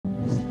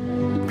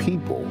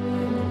people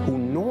who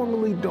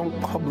normally don't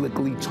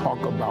publicly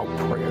talk about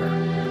prayer.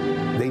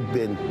 They've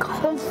been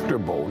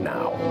comfortable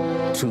now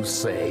to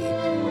say,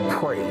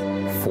 pray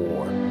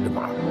for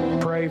Damar.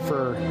 Pray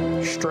for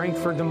strength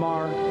for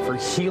Damar, for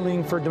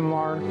healing for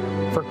Damar,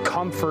 for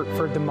comfort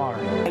for Damar.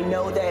 I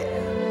know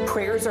that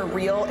prayers are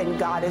real and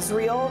God is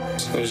real.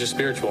 It was just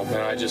spiritual, and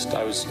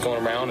I was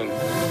going around and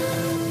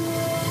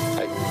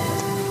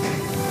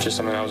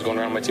I was going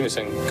around my team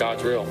saying,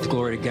 God's real.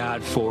 Glory to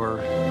God for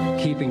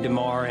keeping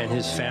Damar and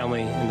his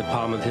family in the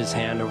palm of his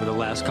hand over the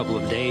last couple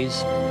of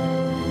days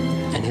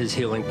and his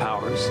healing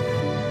powers.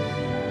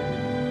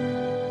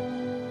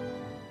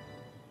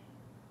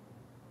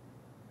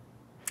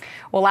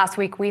 Well, last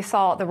week we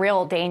saw the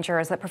real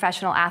dangers that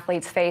professional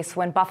athletes face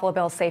when Buffalo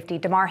Bills safety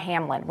Damar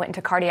Hamlin went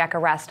into cardiac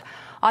arrest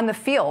on the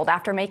field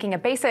after making a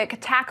basic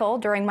tackle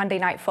during Monday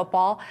Night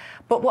Football.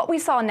 But what we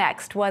saw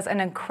next was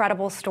an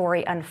incredible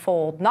story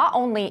unfold, not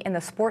only in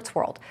the sports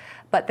world,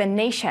 but the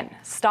nation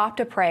stopped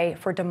to pray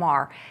for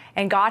Damar.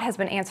 And God has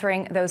been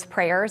answering those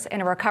prayers in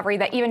a recovery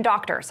that even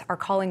doctors are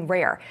calling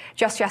rare.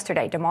 Just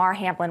yesterday, Damar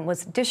Hamlin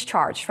was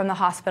discharged from the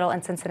hospital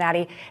in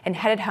Cincinnati and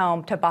headed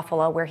home to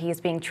Buffalo, where he is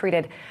being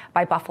treated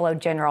by Buffalo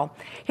General.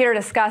 Here to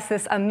discuss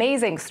this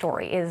amazing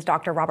story is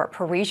Dr. Robert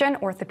Parisian,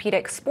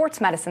 orthopedic sports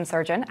medicine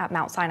surgeon at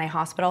Mount Sinai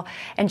Hospital,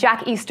 and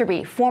Jack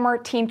Easterby, former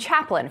team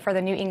chaplain for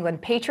the New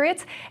England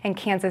Patriots and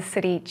Kansas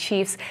City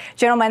Chiefs.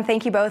 Gentlemen,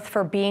 thank you both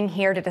for being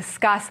here to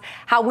discuss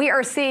how we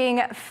are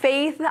seeing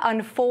faith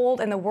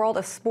unfold in the world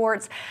of sports.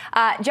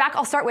 Jack,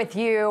 I'll start with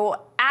you.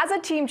 As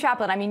a team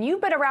chaplain, I mean, you've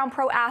been around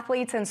pro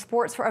athletes and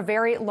sports for a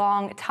very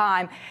long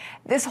time.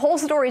 This whole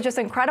story is just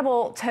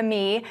incredible to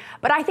me.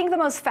 But I think the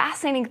most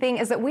fascinating thing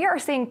is that we are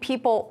seeing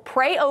people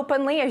pray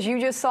openly, as you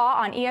just saw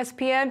on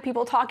ESPN,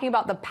 people talking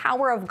about the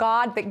power of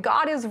God, that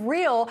God is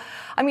real.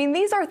 I mean,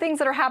 these are things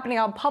that are happening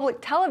on public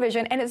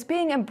television, and it's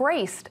being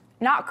embraced,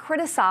 not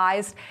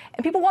criticized,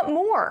 and people want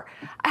more.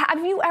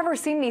 Have you ever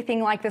seen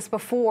anything like this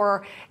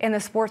before in the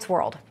sports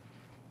world?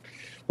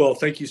 Well,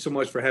 thank you so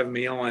much for having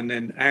me on.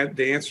 And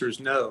the answer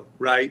is no,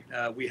 right?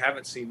 We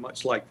haven't seen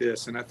much like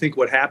this. And I think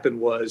what happened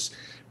was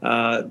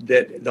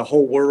that the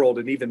whole world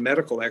and even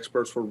medical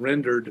experts were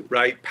rendered,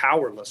 right,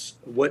 powerless.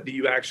 What do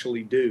you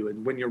actually do?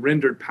 And when you're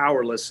rendered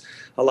powerless,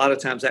 a lot of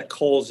times that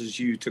causes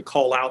you to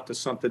call out to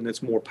something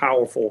that's more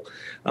powerful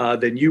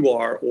than you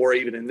are, or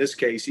even in this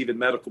case, even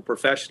medical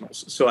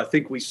professionals. So I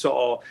think we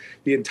saw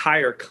the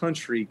entire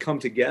country come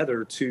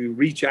together to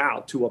reach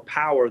out to a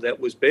power that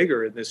was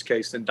bigger in this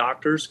case than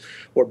doctors,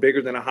 or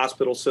bigger than a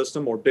hospital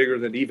system, or bigger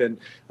than even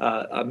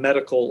a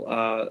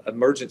medical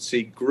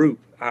emergency group.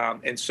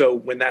 And so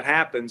when that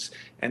happens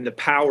and the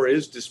power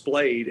is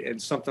displayed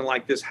and something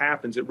like this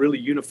happens, it really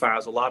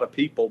unifies a lot of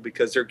people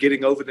because they're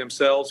getting over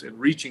themselves and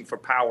reaching for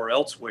power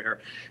elsewhere.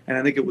 And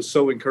I think it was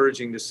so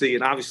encouraging to see,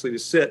 and obviously to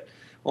sit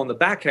on the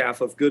back half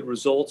of good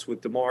results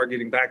with Damar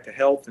getting back to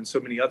health and so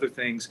many other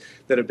things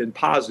that have been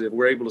positive.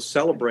 We're able to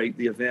celebrate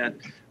the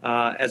event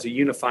as a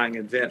unifying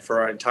event for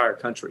our entire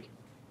country.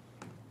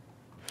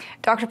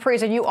 Dr.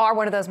 Parisian, you are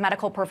one of those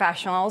medical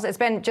professionals. It's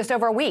been just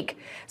over a week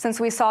since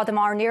we saw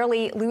Damar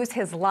nearly lose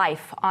his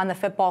life on the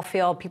football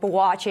field, people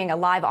watching, a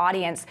live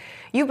audience.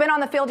 You've been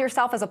on the field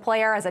yourself as a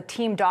player, as a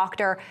team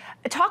doctor.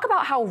 Talk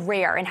about how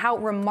rare and how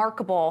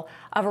remarkable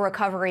of a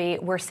recovery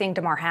we're seeing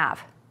Damar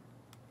have.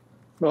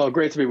 Well,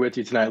 great to be with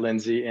you tonight,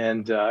 Lindsay,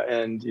 and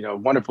you know,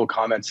 wonderful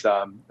comments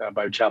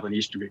by Chaplain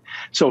Easterby.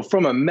 So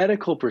from a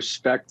medical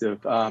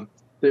perspective,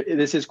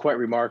 this is quite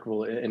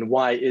remarkable. And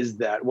why is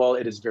that? Well,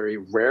 it is very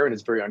rare and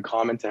it's very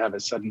uncommon to have a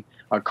sudden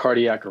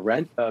cardiac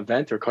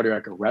event or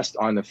cardiac arrest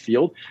on the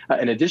field.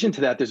 In addition to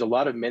that, there's a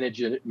lot of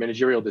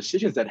managerial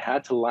decisions that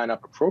had to line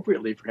up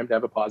appropriately for him to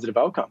have a positive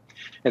outcome.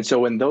 And so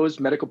when those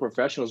medical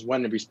professionals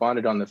went and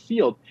responded on the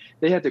field,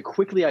 they had to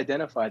quickly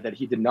identify that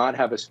he did not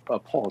have a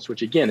pulse,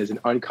 which again is an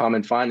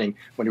uncommon finding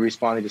when you're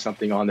responding to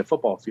something on the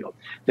football field.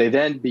 They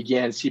then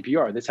began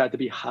CPR. This had to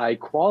be high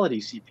quality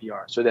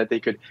CPR so that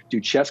they could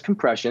do chest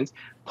compressions,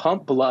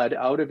 pump blood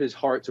out of his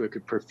heart so it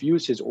could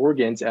perfuse his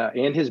organs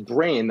and his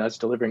brain, thus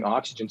delivering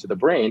oxygen to the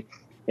brain.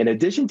 In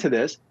addition to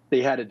this,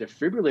 they had a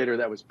defibrillator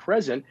that was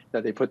present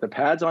that they put the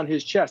pads on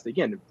his chest,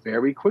 again,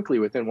 very quickly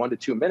within 1 to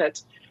 2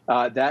 minutes,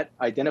 that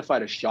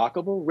identified a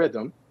shockable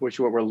rhythm, which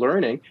what we're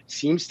learning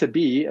seems to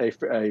be a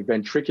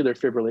ventricular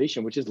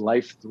fibrillation, which is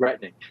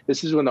life-threatening.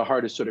 This is when the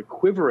heart is sort of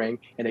quivering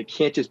and it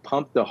can't just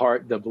pump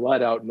the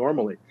blood out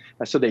normally.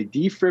 So they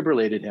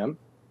defibrillated him.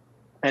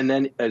 And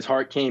then his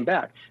heart came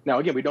back. Now,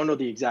 again, we don't know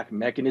the exact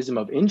mechanism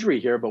of injury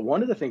here, but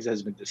one of the things that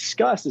has been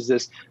discussed is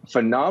this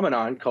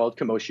phenomenon called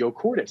commotio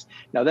cordis.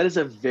 Now, that is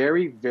a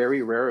very,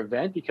 very rare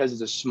event because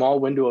it's a small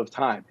window of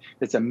time.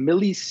 It's a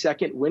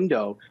millisecond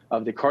window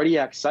of the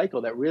cardiac cycle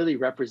that really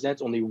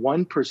represents only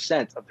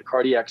 1% of the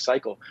cardiac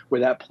cycle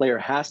where that player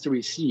has to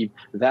receive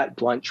that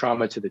blunt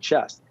trauma to the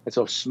chest. And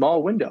so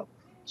small window.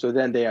 So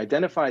then they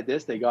identified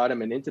this, they got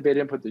him and intubated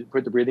him,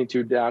 put the breathing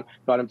tube down,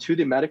 got him to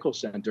the medical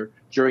center.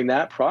 During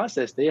that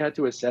process, they had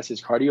to assess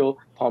his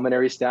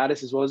cardiopulmonary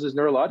status as well as his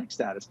neurologic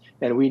status.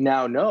 And we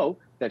now know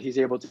that he's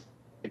able to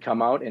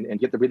come out and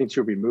get the breathing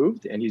tube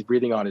removed, and he's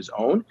breathing on his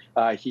own.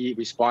 He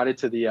responded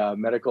to the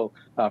medical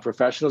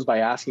professionals by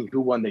asking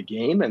who won the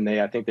game, and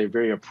I think they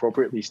very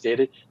appropriately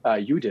stated,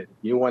 you did.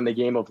 You won the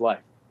game of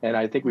life. And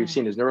I think we've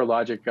seen his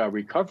neurologic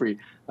recovery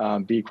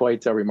be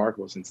quite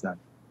remarkable since then.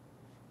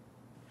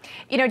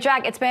 You know,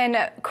 Jack, it's been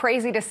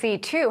crazy to see,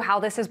 too,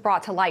 how this has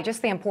brought to light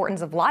just the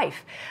importance of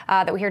life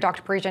that we hear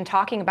Dr. Parisian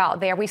talking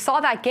about there. We saw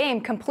that game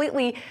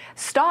completely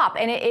stop,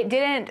 and it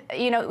didn't,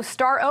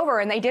 start over,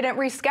 and they didn't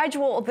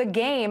reschedule the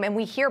game. And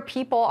we hear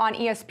people on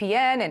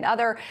ESPN and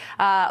other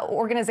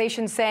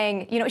organizations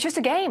saying, it's just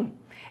a game.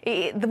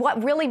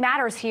 What really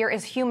matters here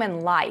is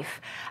human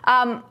life.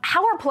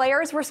 How are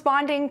players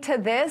responding to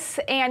this?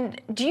 And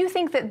do you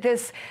think that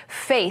this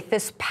faith,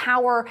 this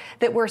power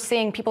that we're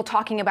seeing people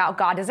talking about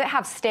God, does it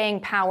have staying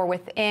power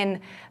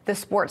within the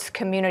sports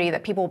community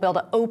that people will be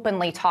able to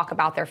openly talk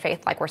about their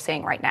faith like we're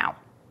seeing right now?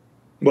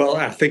 Well,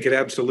 I think it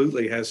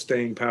absolutely has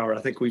staying power.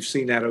 I think we've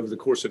seen that over the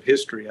course of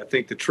history. I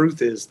think the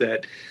truth is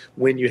that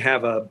when you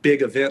have a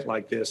big event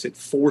like this, it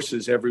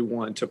forces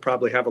everyone to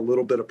probably have a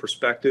little bit of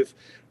perspective.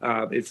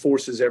 It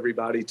forces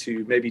everybody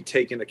to maybe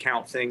take into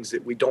account things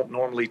that we don't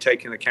normally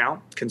take into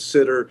account,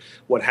 consider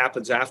what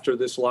happens after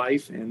this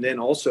life, and then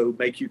also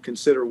make you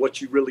consider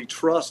what you really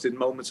trust in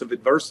moments of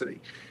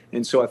adversity.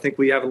 And so I think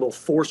we have a little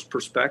forced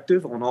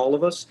perspective on all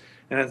of us,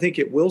 and I think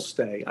it will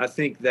stay. I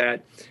think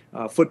that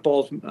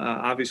football,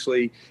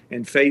 obviously,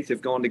 and faith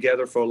have gone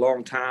together for a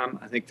long time.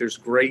 I think there's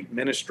great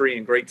ministry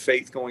and great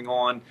faith going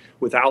on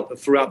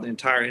throughout the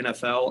entire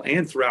NFL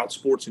and throughout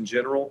sports in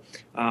general.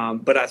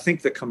 But I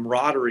think the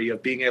camaraderie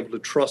of being able to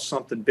trust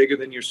something bigger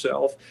than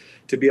yourself,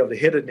 to be able to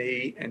hit a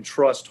knee and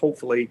trust,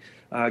 hopefully,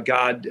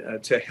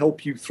 God to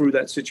help you through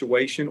that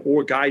situation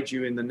or guide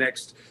you in the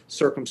next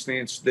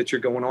circumstance that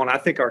you're going on. I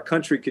think our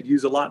country could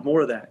use a lot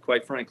more of that,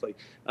 quite frankly,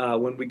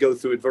 when we go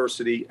through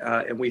adversity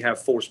and we have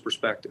forced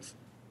perspective.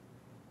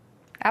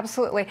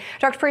 Absolutely.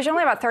 Dr. Parisian,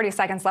 only about 30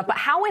 seconds left, but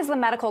how is the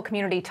medical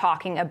community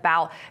talking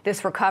about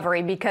this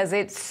recovery? Because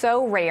it's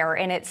so rare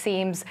and it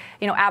seems,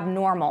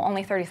 abnormal.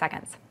 Only 30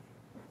 seconds.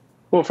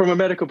 Well, from a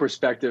medical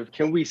perspective,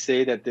 can we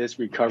say that this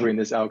recovery and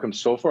this outcome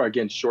so far,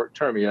 again, short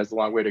term, he has a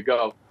long way to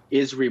go,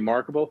 is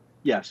remarkable?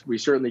 Yes, we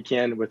certainly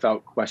can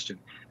without question.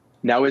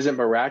 Now, is it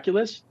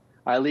miraculous?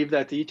 I leave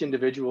that to each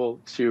individual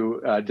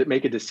to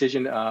make a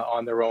decision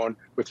on their own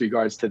with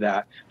regards to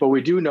that. But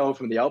we do know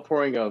from the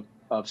outpouring of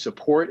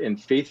support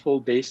and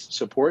faithful-based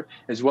support,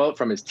 as well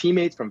from his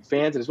teammates, from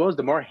fans, as well as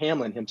Damar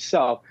Hamlin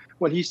himself,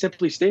 when he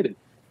simply stated,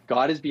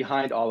 God is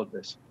behind all of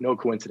this, no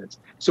coincidence.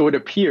 So it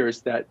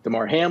appears that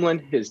Damar Hamlin,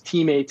 his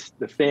teammates,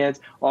 the fans,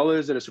 all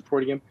those that are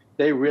supporting him,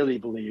 they really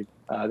believe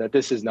that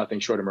this is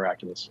nothing short of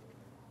miraculous.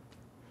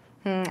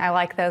 I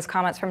like those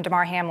comments from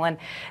Damar Hamlin.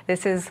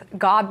 This is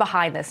God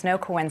behind this, no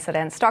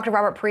coincidence. Dr.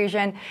 Robert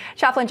Parisian,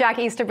 Chaplain Jack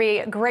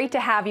Easterby, great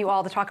to have you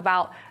all to talk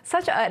about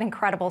such an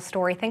incredible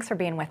story. Thanks for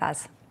being with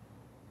us.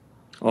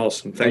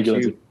 Awesome. Thank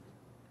you.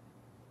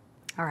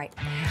 All right.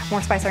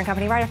 More Spicer &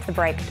 Company right after the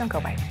break. Don't go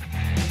away.